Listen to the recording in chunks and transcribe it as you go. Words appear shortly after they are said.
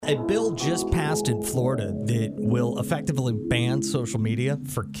a bill just passed in Florida that will effectively ban social media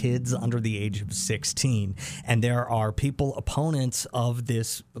for kids under the age of 16. And there are people, opponents of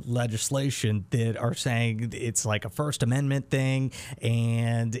this legislation, that are saying it's like a First Amendment thing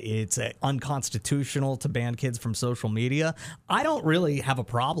and it's unconstitutional to ban kids from social media. I don't really have a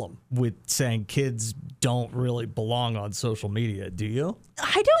problem with saying kids don't really belong on social media. Do you?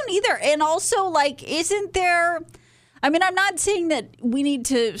 I don't either. And also, like, isn't there... I mean, I'm not saying that we need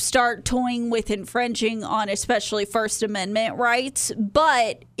to start toying with infringing on especially First Amendment rights,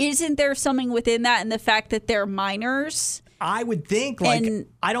 but isn't there something within that and the fact that they're minors? I would think,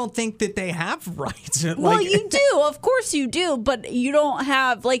 I don't think that they have rights. Well, you do. Of course you do. But you don't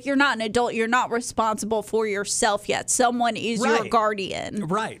have, you're not an adult. You're not responsible for yourself yet. Someone is your guardian.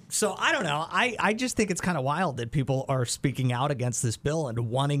 Right. So I don't know. I just think it's kind of wild that people are speaking out against this bill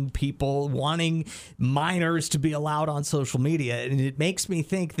and wanting minors to be allowed on social media. And it makes me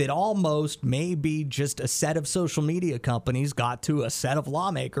think that almost maybe just a set of social media companies got to a set of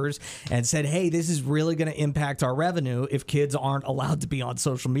lawmakers and said, hey, this is really going to impact our revenue if kids aren't allowed to be on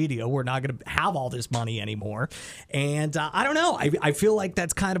social media. We're not going to have all this money anymore. And I don't know. I feel like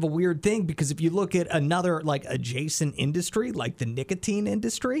that's kind of a weird thing, because if you look at another adjacent industry, like the nicotine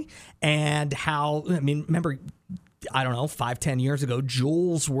industry, and how, remember, I don't know, 5-10 years ago,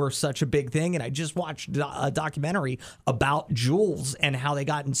 Juuls were such a big thing. And I just watched a documentary about Juuls and how they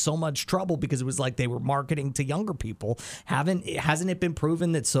got in so much trouble because it was like they were marketing to younger people. Hasn't it been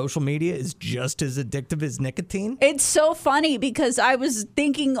proven that social media is just as addictive as nicotine? It's so funny because I was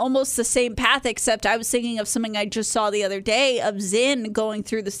thinking almost the same path, except I was thinking of something I just saw the other day of Zyn going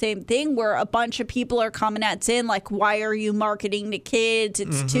through the same thing, where a bunch of people are coming at Zyn like, why are you marketing to kids?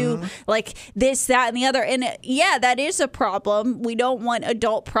 It's too this, that, and the other. And that is a problem. We don't want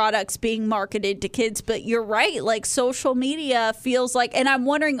adult products being marketed to kids, but you're right. Like, social media feels like, and I'm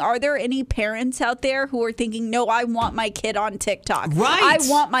wondering, are there any parents out there who are thinking, no, I want my kid on TikTok. Right. I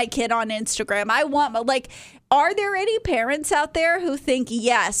want my kid on Instagram. Are there any parents out there who think,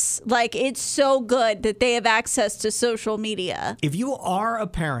 yes, it's so good that they have access to social media? If you are a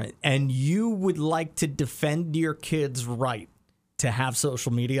parent and you would like to defend your kid's right to have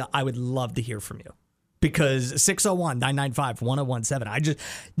social media, I would love to hear from you. Because 601-995-1017.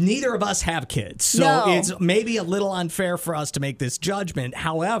 Neither of us have kids. So It's maybe a little unfair for us to make this judgment.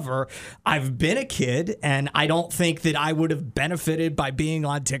 However, I've been a kid, and I don't think that I would have benefited by being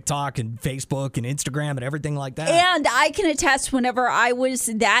on TikTok and Facebook and Instagram and everything like that. And I can attest, whenever I was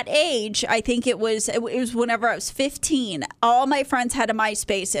that age, I think it was whenever I was 15, all my friends had a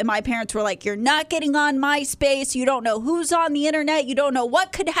MySpace, and my parents were like, you're not getting on MySpace. You don't know who's on the internet. You don't know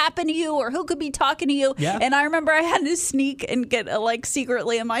what could happen to you or who could be talking to you. Yeah. And I remember I had to sneak and get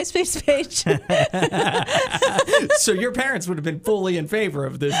secretly a MySpace page. So your parents would have been fully in favor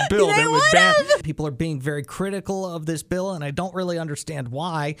of this bill They that would would ban. have. People are being very critical of this bill, and I don't really understand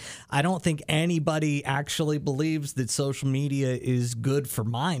why. I don't think anybody actually believes that social media is good for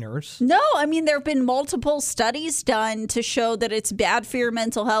minors. No, there have been multiple studies done to show that it's bad for your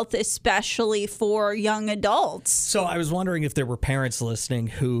mental health, especially for young adults. So I was wondering if there were parents listening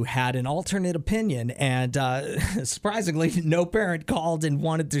who had an alternate opinion. And surprisingly, no parent called and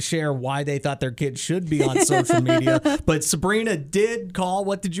wanted to share why they thought their kids should be on social media. But Sabrina did call.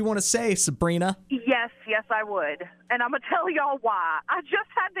 What did you want to say, Sabrina? Yes, I would. And I'm going to tell y'all why. I just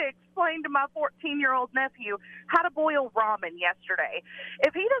had to explain to my 14-year-old nephew how to boil ramen yesterday.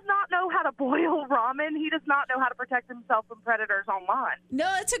 If he does not know how to boil ramen, he does not know how to protect himself from predators online. No,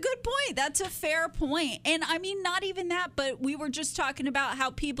 that's a good point. That's a fair point. And not even that, but we were just talking about how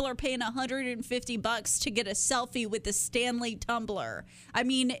people are paying $150 to get a selfie with the Stanley tumbler.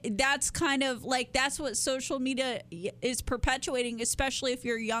 That's kind of that's what social media is perpetuating, especially if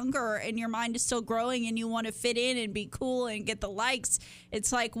you're younger and your mind is still growing and you want to fit in and be cool and get the likes.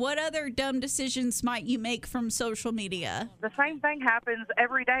 It's like, what other dumb decisions might you make from social media? The same thing happens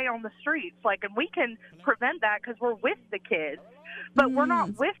every day on the streets. And we can prevent that because we're with the kids. But we're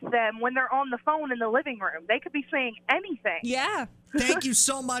not with them when they're on the phone in the living room. They could be saying anything. Yeah. Thank you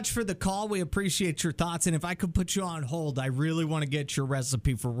so much for the call. We appreciate your thoughts. And if I could put you on hold, I really want to get your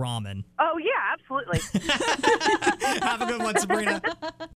recipe for ramen. Oh, yeah, absolutely. Have a good one, Sabrina.